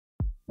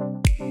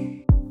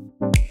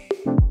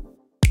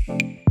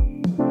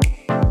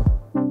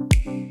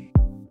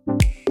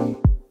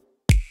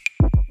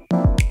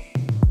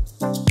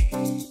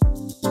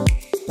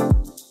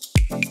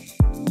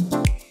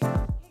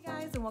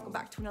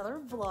to another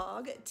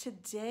vlog.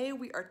 Today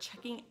we are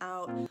checking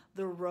out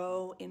the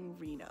Row in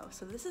Reno.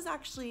 So this is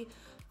actually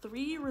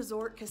 3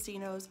 resort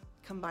casinos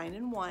combined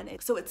in one.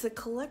 So it's a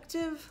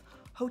collective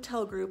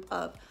hotel group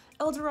of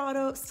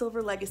Eldorado,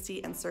 Silver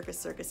Legacy, and Circus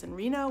Circus in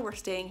Reno. We're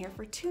staying here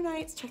for 2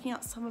 nights, checking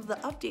out some of the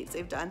updates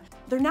they've done.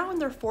 They're now in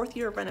their 4th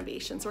year of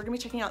renovation, so we're gonna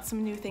be checking out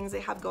some new things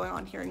they have going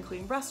on here,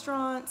 including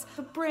restaurants,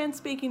 the brand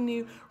spanking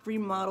new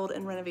remodeled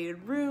and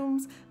renovated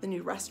rooms, the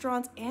new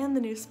restaurants, and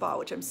the new spa,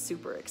 which I'm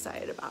super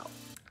excited about.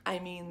 I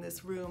mean,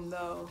 this room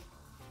though.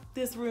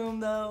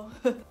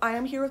 I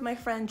am here with my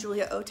friend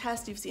Julia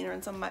Otest. You've seen her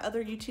in some of my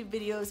other YouTube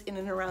videos in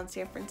and around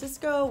San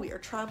Francisco. We are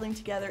traveling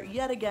together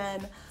yet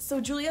again.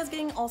 So Julia's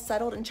getting all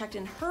settled and checked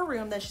in her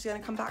room, then she's gonna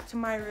come back to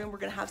my room. We're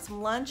gonna have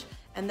some lunch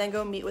and then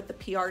go meet with the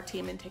PR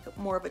team and take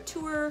more of a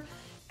tour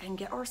and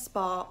get our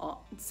spa on.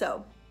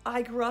 So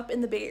I grew up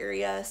in the Bay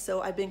Area,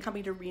 so I've been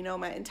coming to Reno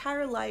my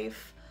entire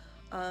life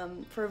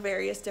for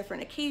various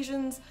different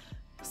occasions.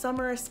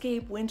 Summer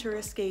escape, winter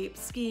escape,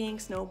 skiing,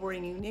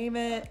 snowboarding, you name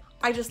it.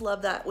 I just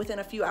love that within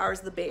a few hours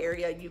of the Bay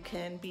Area, you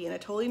can be in a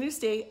totally new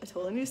state, a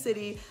totally new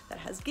city that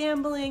has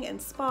gambling and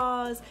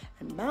spas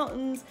and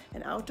mountains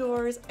and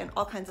outdoors and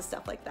all kinds of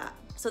stuff like that.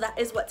 So that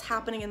is what's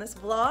happening in this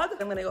vlog.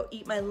 I'm gonna go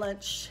eat my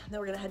lunch, and then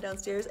we're gonna head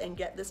downstairs and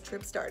get this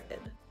trip started.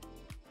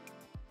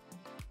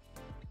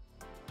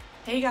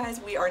 Hey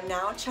guys, we are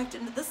now checked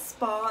into the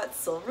spa at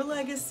Silver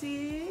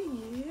Legacy.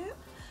 Yeah.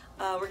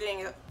 We're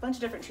getting a bunch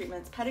of different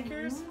treatments,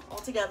 pedicures all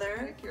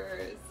together,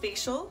 Pedicures,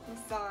 facial,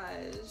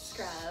 massage,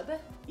 scrub.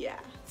 Yeah,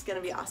 it's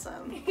gonna be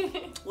awesome.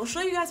 We'll show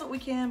you guys what we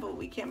can, but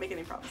we can't make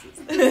any promises.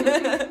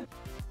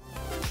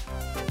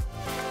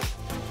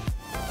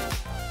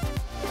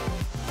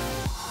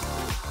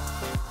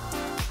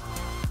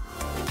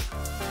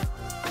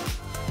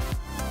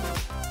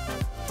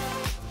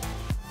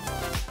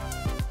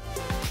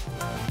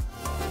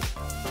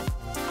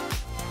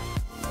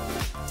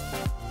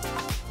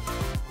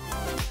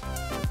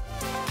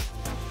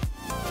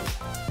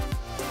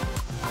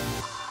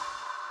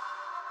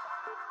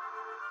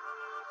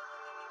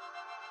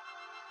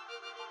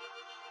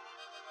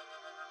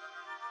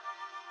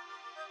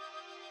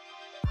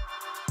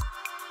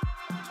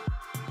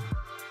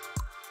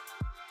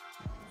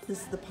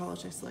 This is the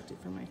polish I selected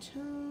for my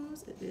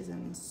toes. It is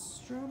in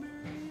strawberry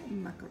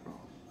macaron.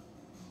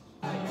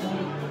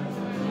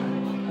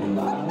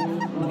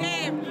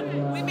 Okay,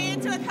 we made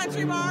it to a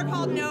country bar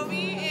called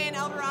Novi in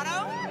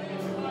Eldorado.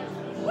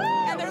 Woo!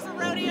 And there's a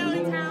rodeo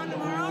in town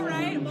tomorrow,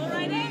 right? Bull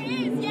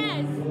riding?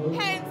 Yes.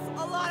 Hence,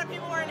 a lot of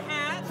people wearing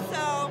hats,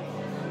 so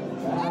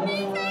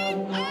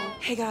amazing!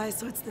 Hey guys,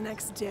 so it's the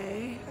next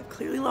day. I've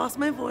clearly lost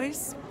my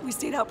voice. We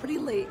stayed out pretty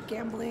late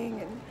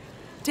gambling and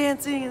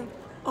dancing and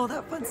all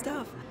that fun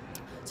stuff.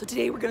 So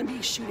today we're gonna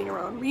be shooting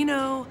around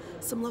Reno,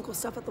 some local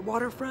stuff at the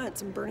waterfront,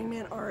 some Burning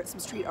Man art, some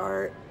street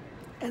art,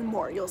 and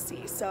more you'll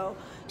see. So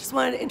just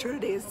wanted to intro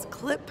today's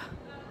clip.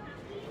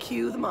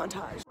 Cue the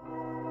montage.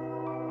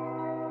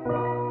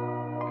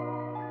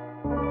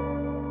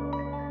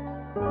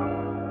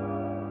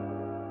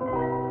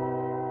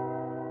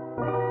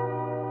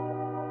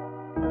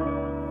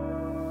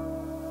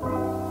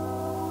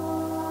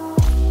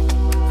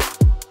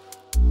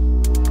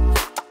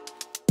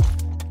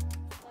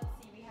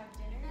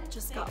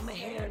 Just got my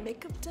hair and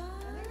makeup done.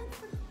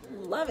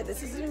 Love it.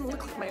 This doesn't even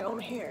look like my own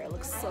hair. It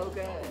looks so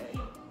good.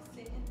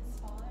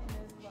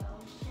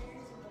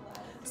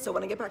 So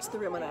when I get back to the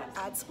room, I'm gonna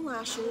add some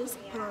lashes,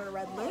 put on a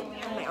red lip,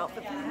 and my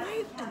outfit for the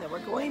night, and then we're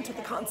going to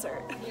the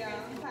concert.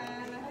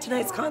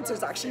 Tonight's concert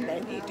is actually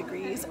 98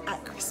 Degrees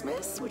at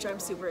Christmas, which I'm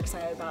super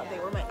excited about. They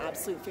were my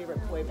absolute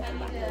favorite boy band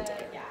back in the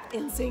day.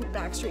 NSYNC,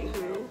 Backstreet,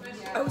 Who.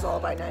 I was all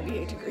by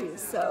 98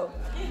 Degrees, so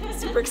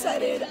super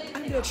excited.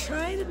 I'm gonna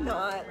try to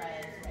not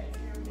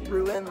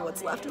ruin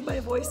what's left of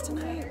my voice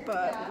tonight,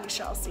 but we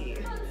shall see.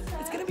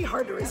 It's gonna be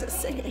hard to resist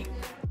singing.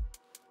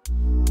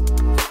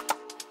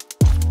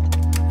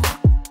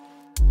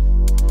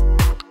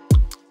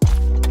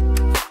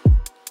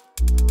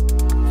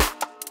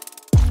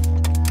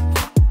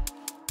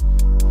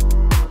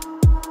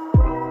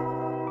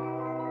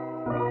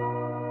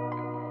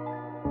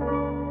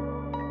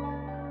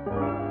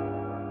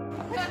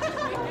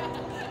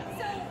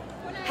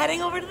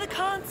 Heading over to the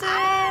concert!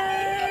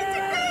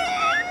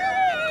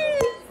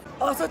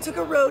 Also took a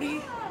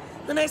roadie.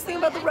 The nice thing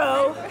about the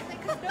Row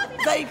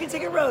is that you can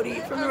take a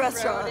roadie from the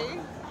restaurant.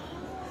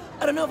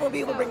 I don't know if we'll be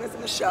able to bring this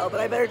in the show, but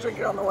I better drink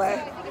it on the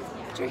way.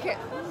 Drink it.